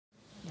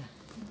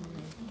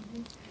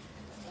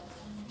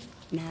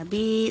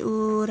Nabi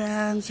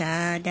urang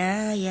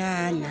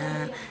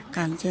sadayana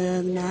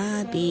Kangjeng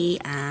Nabi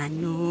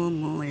anu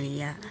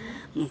mulia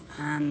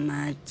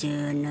Muhammad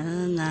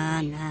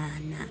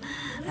jenenganana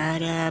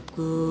Arab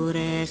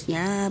Quraisy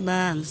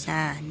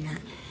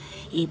bangsana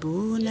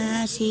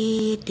Ibuna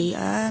Siti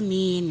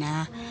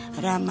Aminah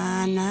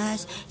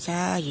Ramanas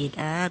Sayyid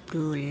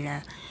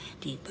Abdullah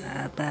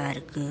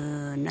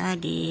Dibabarkeun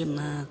di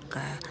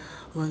Mekah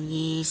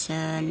wengi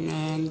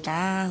Senin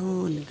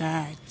tahun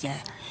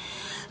gajah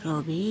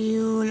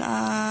Robiul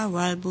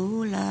awal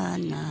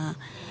bulana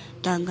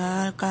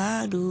tanggal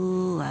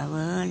kedua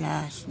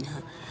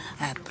welasna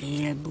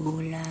April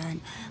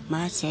bulan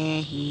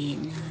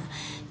Masehina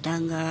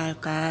tanggal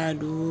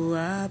ke-20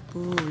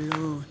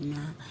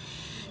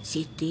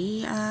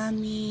 Siti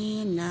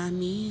Aminah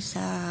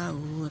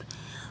misaur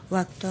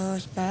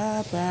waktos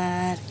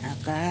babar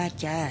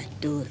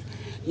catur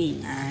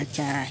ningal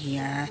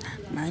cahya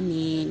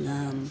maning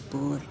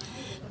ngempur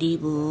di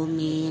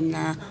bumi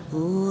na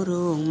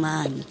hurung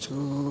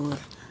mancur.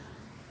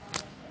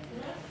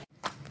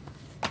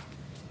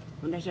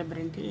 Udah saya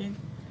berhentiin.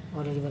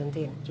 Udah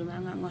diberhentiin. Cuma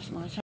nggak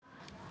ngos-ngos.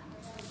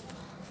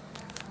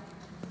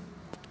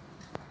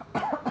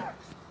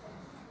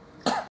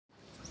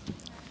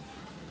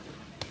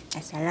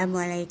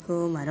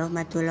 Assalamualaikum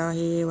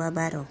warahmatullahi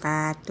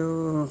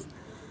wabarakatuh.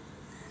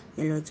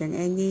 Wilujeng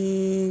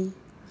enjing.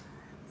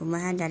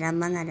 Kumaha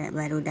daramang ada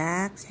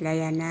barudak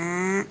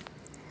sadayana.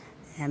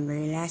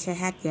 Alhamdulillah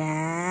sehat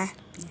ya.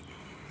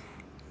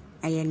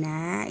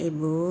 Ayeuna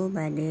ibu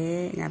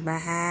bade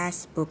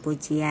ngabahas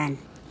pupujian.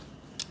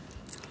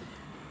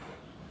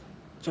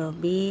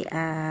 Cobi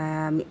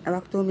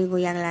waktu minggu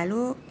yang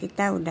lalu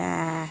kita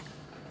udah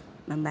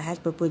membahas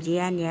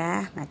pupujian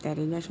ya.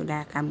 Materinya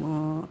sudah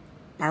kamu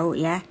tahu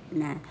ya.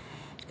 Nah,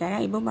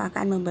 sekarang ibu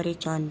akan memberi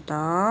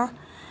contoh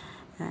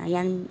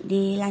yang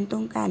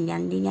dilantungkan,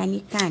 yang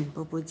dinyanyikan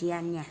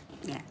pupujiannya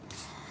ya.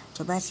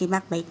 Coba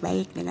simak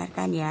baik-baik,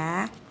 dengarkan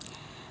ya.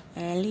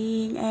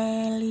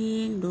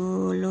 Eling-eling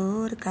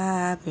dulur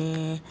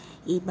kabeh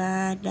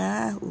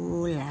ibadah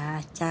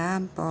ulah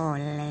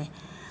campole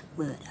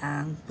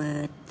berang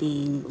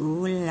peting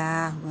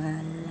ulah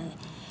wele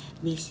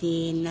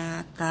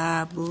bisina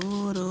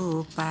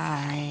kaburu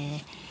pae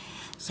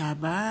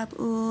sabab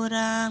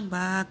urang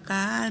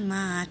bakal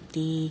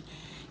mati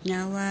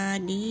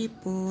nyawa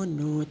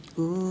dipunut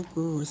ku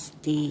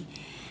Gusti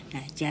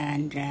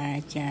najan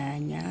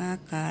rajanya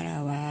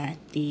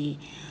Karawati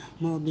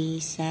mau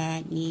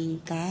bisa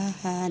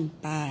ningkahan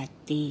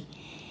pati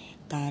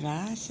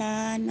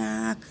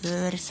karasana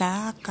keur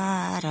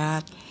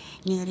sakarat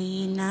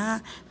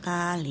nyerina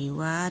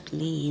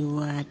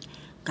kaliwat-liwat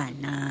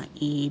kana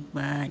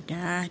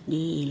ibadah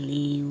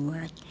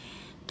diliwat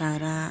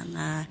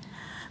tarangan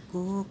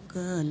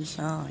kukeun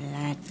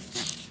sholat.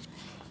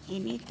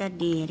 Ini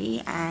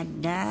terdiri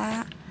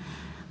ada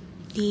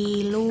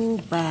 3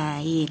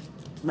 bait.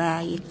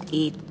 Bait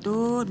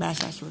itu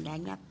bahasa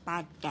Sundanya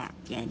pada.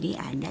 Jadi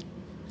ada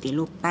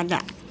 3 pada.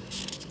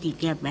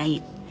 3 bait.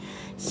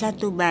 1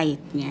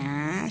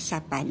 baitnya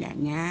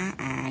sapadanya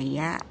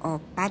aya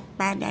 4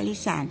 pada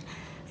lisan.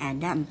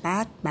 Ada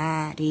 4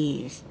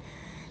 baris.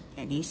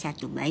 Jadi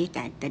 1 bait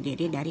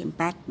terdiri dari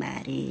 4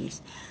 baris.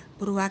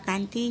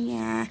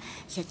 Purwakantinya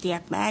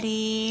setiap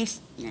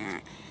baris.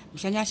 Nah,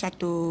 misalnya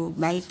 1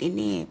 bait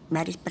ini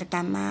baris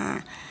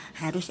pertama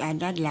harus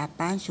ada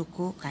 8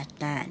 suku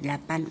kata,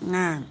 8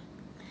 ngang.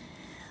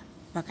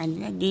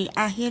 Makanya di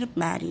akhir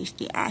baris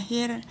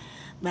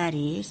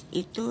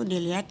itu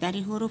dilihat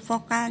dari huruf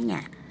vokalnya.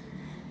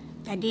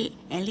 Tadi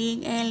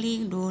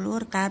eling-eling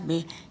dulur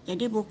kabeh.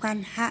 Jadi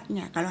bukan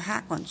haknya. Kalau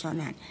hak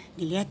konsonan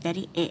dilihat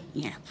dari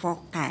e-nya,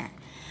 vokal.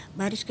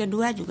 Baris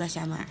kedua juga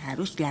sama,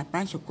 harus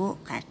 8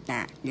 suku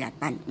kata,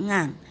 8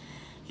 ngang.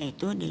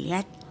 Yaitu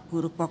dilihat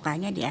huruf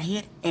vokalnya di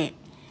akhir e.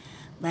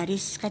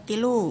 Baris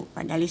ketilu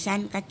pada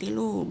lisan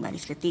ketilu,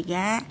 baris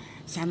ketiga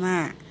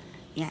sama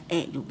ya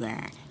e juga,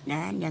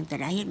 dan yang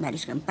terakhir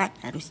baris keempat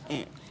harus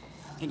e.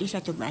 Jadi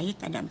 1 bait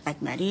ada 4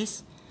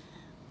 baris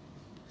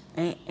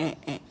e.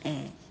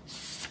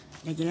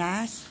 Udah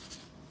jelas?